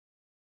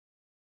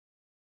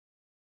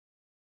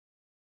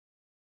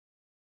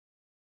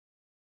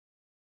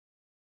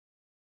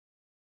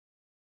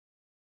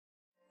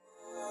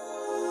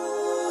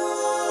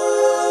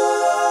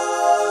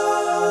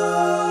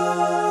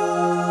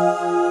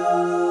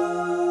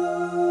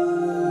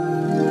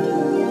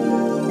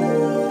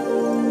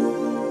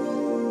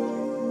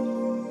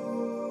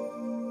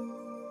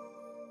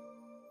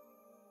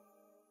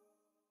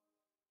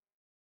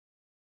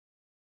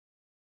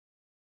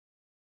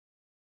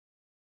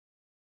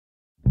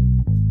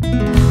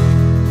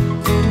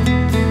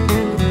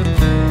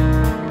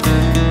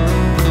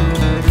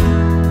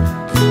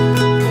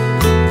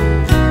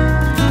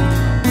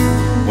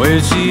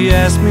She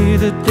asked me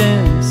to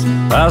dance,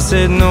 I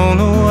said no,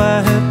 no,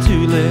 I had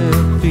two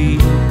left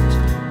feet.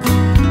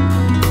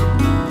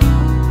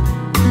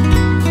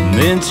 And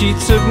then she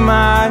took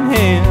my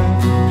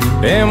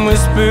hand and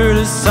whispered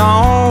a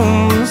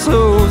song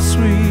so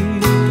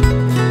sweet.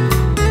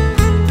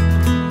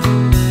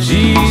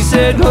 She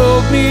said,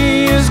 hold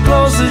me as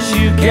close as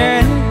you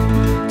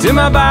can, till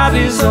my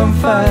body's on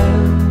fire.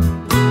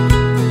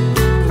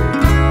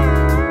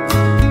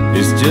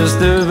 It's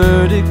just a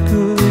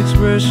vertical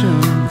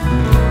expression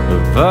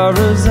of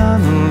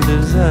horizontal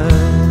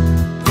desire.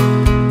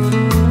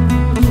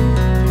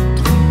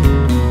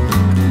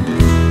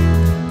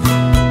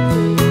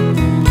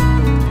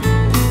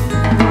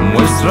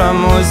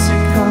 Muéstrame ese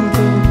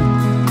canto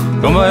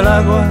como el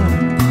agua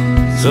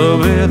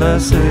sobre la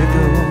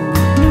seco.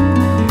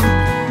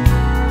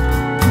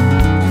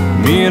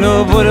 Y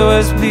no puedo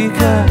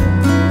explicar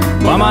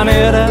la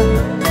manera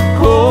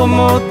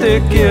como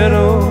te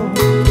quiero.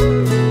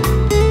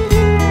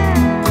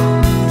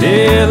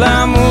 De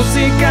la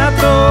música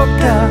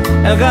toca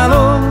el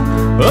calor,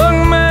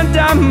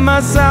 aumenta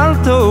más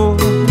alto.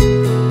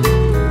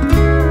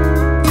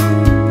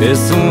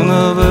 Es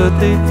una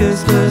vertical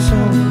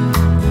expresión,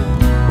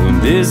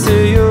 un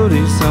deseo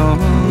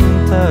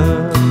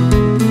horizontal.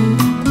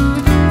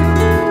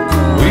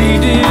 We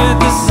did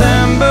the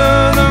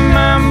samba, the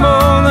mambo,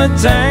 the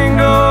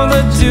tango,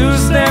 the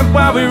two-step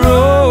while we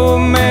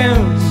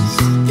romance.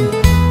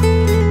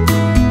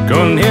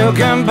 Con el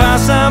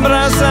compás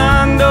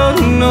abrazando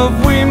nos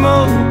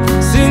fuimos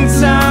sin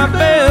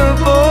saber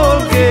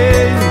por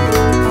qué.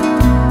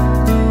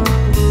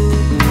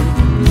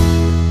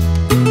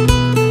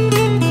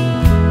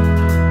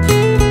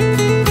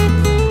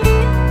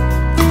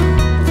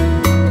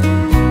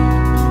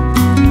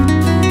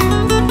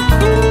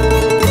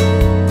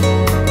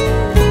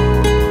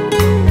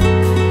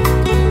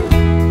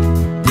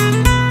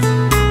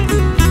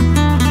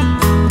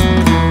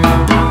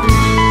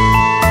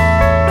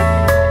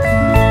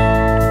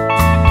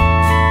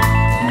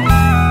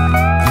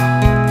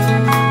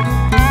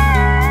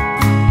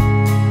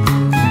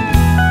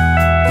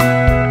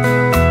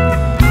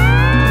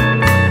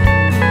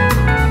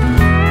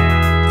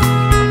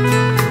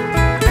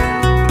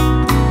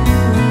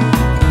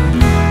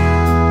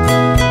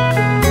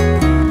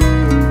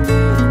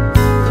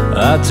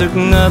 I took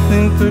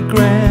nothing for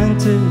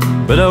granted,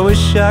 but I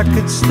wish I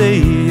could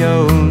stay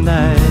all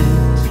night.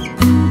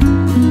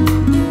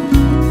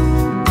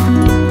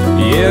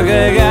 Yo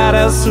llegar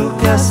a su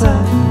casa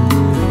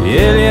y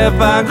ella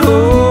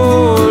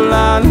apagó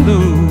la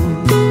luz.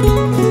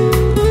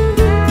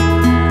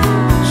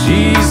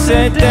 She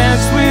said,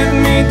 dance with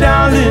me,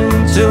 darling,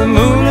 till the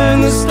moon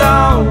and the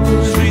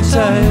stars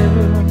retire.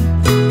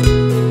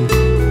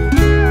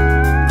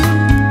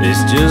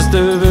 It's just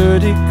a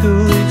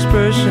vertical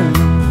expression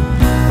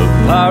of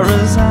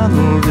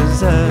horizontal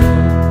desire.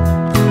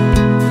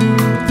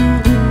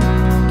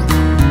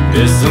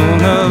 Es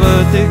una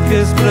vertical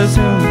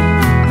expresión,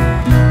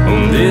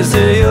 un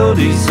deseo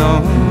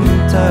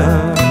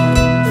horizontal.